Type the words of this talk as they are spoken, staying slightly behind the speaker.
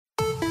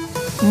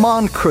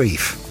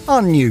Moncrief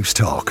on News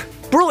Talk.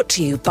 Brought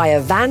to you by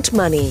Avant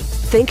Money.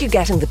 Think you're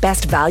getting the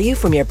best value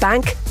from your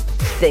bank?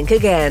 Think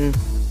again.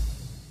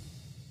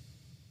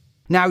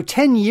 Now,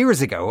 10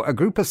 years ago, a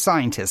group of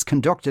scientists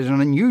conducted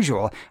an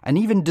unusual and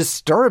even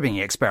disturbing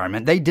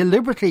experiment. They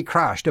deliberately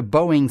crashed a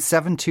Boeing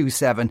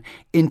 727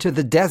 into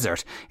the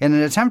desert in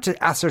an attempt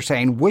to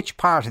ascertain which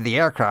part of the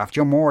aircraft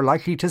you're more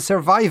likely to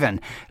survive in.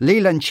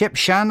 Leland Chip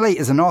Shanley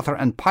is an author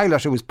and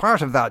pilot who was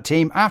part of that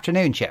team.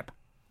 Afternoon, Chip.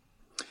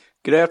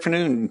 Good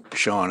afternoon,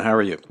 Sean. How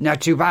are you?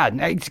 Not too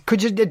bad.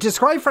 Could you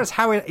describe for us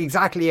how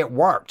exactly it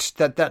worked?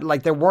 That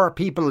like there were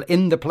people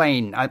in the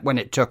plane when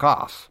it took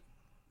off?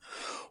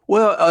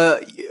 Well,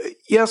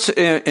 yes,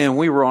 and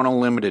we were on a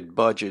limited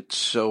budget.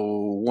 So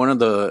one of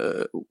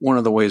the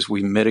ways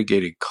we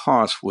mitigated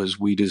costs was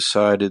we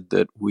decided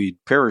that we'd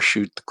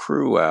parachute the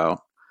crew out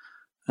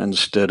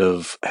instead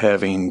of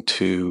having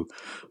to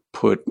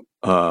put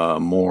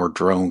more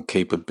drone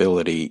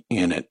capability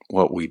in it.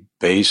 What we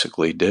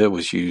basically did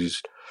was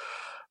used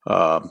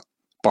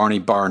Barney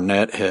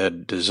Barnett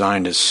had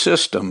designed a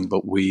system,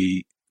 but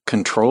we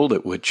controlled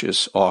it with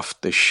just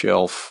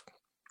off-the-shelf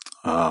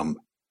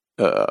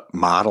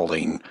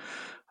modeling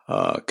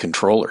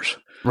controllers,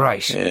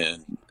 right?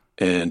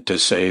 And to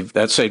saved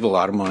a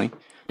lot of money.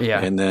 Yeah,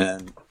 and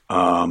then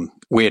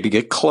we had to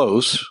get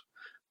close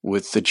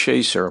with the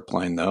chase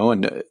airplane, though,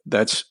 and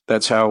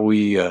that's how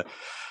we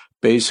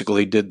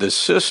basically did the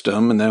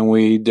system. And then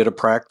we did a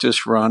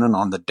practice run, and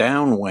on the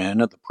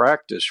downwind of the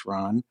practice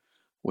run,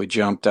 we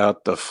jumped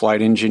out the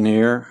flight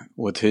engineer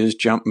with his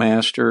jump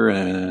master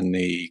and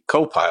the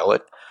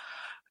co-pilot.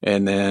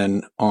 And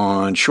then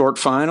on short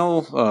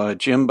final,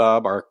 Jim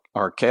Bob,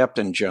 our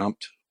captain,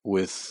 jumped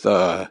with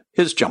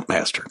his jump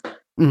master.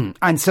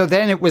 And so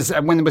then it was,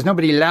 when there was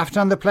nobody left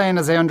on the plane,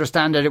 as I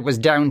understand it, it was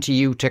down to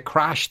you to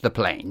crash the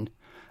plane.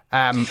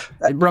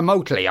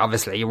 Remotely,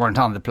 obviously, you weren't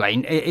on the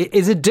plane.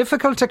 Is it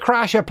difficult to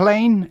crash a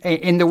plane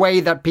in the way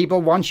that people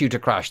want you to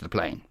crash the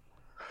plane?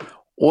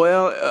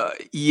 Well,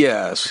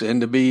 yes,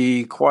 and to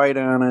be quite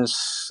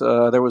honest,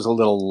 there was a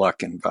little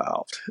luck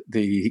involved.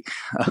 The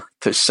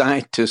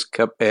scientists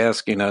kept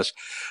asking us,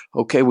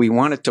 "Okay, we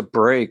want it to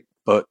break,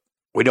 but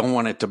we don't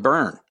want it to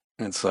burn."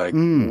 And it's like,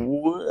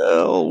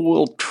 well,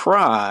 we'll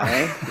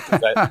try.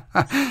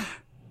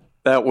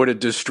 That would have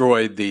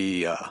destroyed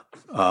the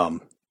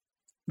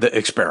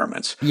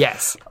experiments.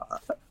 Yes.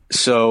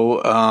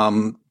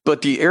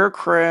 But the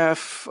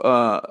aircraft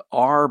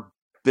are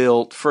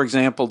built, for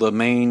example, the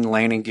main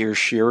landing gear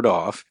sheared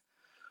off.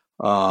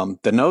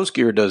 The nose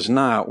gear does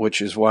not, which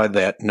is why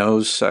that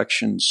nose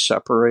section's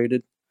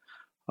separated.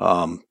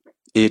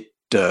 It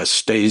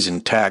stays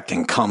intact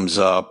and comes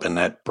up, and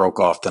that broke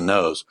off the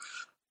nose.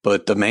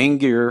 But the main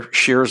gear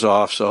shears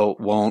off, so it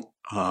won't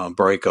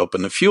break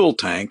open the fuel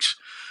tanks.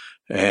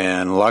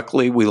 And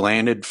luckily, we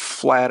landed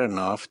flat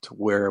enough to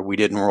where we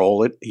didn't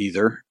roll it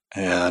either.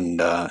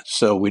 And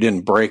so we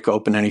didn't break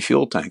open any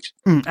fuel tanks.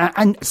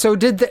 And so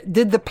did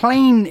the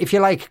plane, if you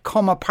like,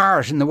 come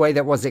apart in the way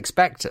that was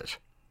expected?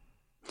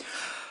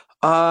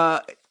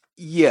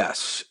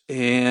 Yes.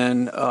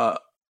 And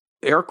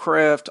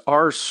aircraft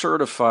are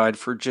certified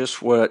for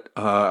just what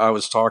I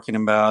was talking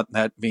about,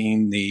 that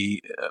being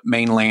the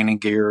main landing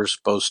gear is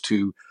supposed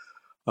to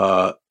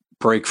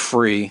break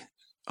free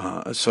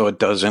so it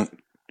doesn't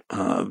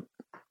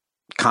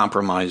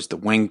compromise the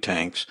wing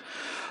tanks.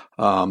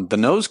 The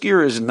nose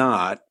gear is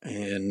not,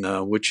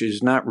 and which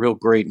is not real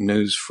great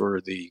news for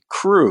the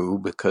crew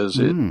because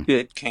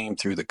it came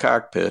through the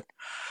cockpit.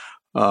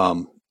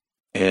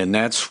 And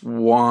that's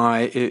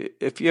why,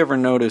 if you ever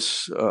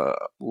notice a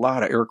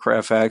lot of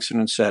aircraft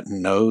accidents, that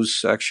nose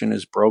section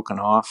is broken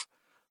off,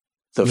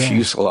 the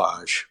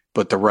fuselage,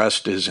 but the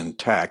rest is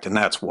intact, and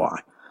that's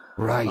why.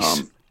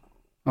 Right.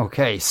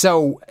 Okay,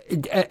 so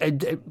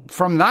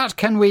from that,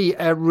 can we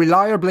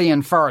reliably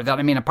infer that,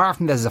 I mean, apart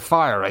from there's a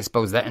fire, I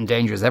suppose that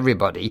endangers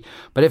everybody,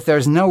 but if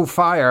there's no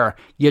fire,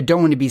 you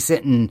don't want to be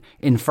sitting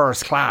in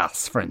first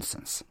class, for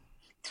instance?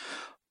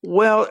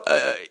 Well,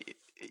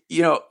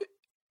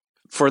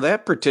 for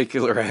that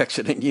particular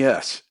accident,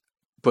 yes,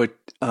 but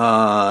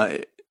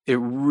it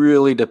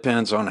really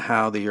depends on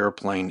how the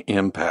airplane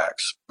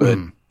impacts. But,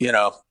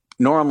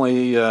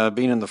 normally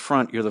being in the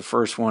front, you're the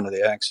first one of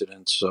the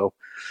accident, so...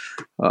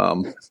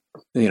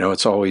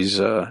 it's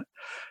always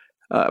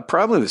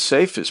probably the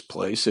safest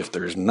place if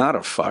there's not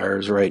a fire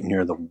is right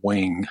near the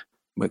wing,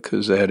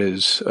 because that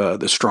is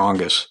the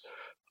strongest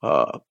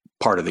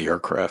part of the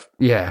aircraft.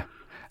 Yeah.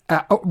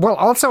 Well,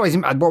 also,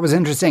 what was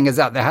interesting is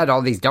that they had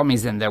all these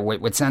dummies in there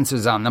with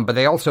sensors on them, but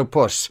they also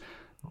put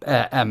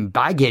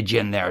baggage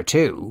in there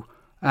too.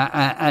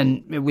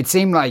 And it would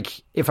seem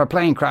like if a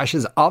plane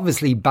crashes,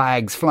 obviously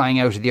bags flying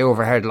out of the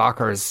overhead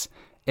lockers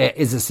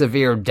is a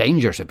severe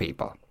danger to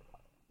people.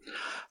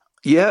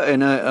 Yeah,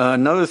 and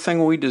another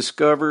thing we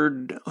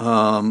discovered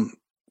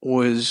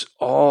was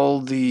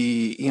all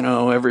the,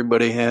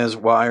 everybody has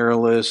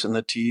wireless and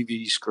the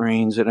TV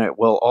screens and it.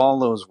 Well, all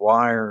those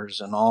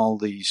wires and all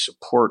the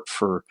support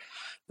for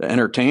the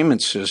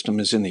entertainment system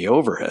is in the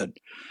overhead.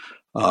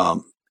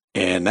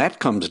 And that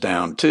comes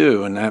down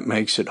too, and that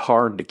makes it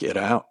hard to get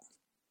out.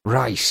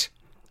 Right.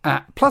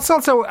 Plus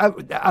also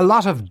a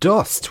lot of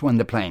dust when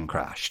the plane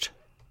crashed.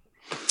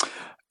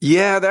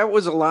 Yeah, that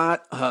was a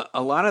lot.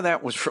 A lot of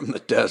that was from the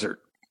desert.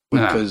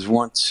 Because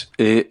once,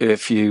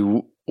 if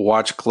you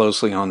watch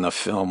closely on the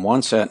film,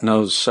 once that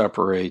nose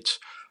separates,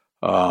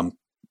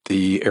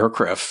 the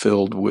aircraft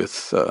filled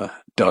with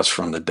dust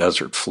from the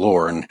desert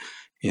floor. And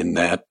in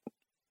that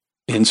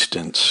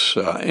instance,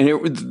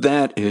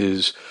 that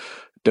is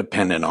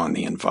dependent on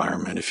the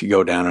environment. If you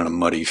go down in a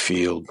muddy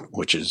field,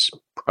 which is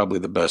probably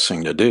the best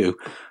thing to do,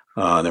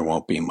 there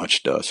won't be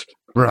much dust.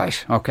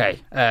 Right, okay.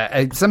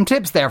 Some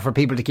tips there for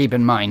people to keep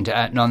in mind,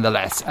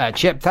 nonetheless.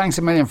 Chip, thanks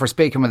a million for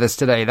speaking with us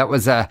today. That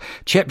was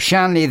Chip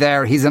Shanley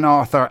there. He's an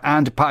author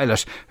and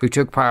pilot who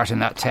took part in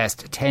that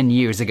test 10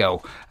 years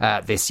ago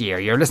this year.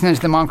 You're listening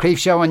to The Moncrief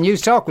Show on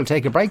News Talk. We'll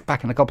take a break,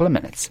 back in a couple of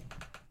minutes.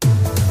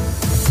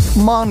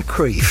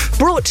 Moncrief.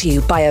 Brought to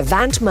you by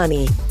Avant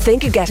Money.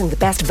 Think you're getting the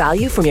best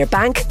value from your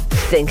bank?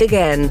 Think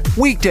again.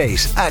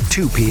 Weekdays at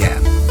 2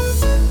 p.m.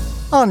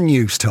 on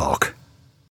News Talk.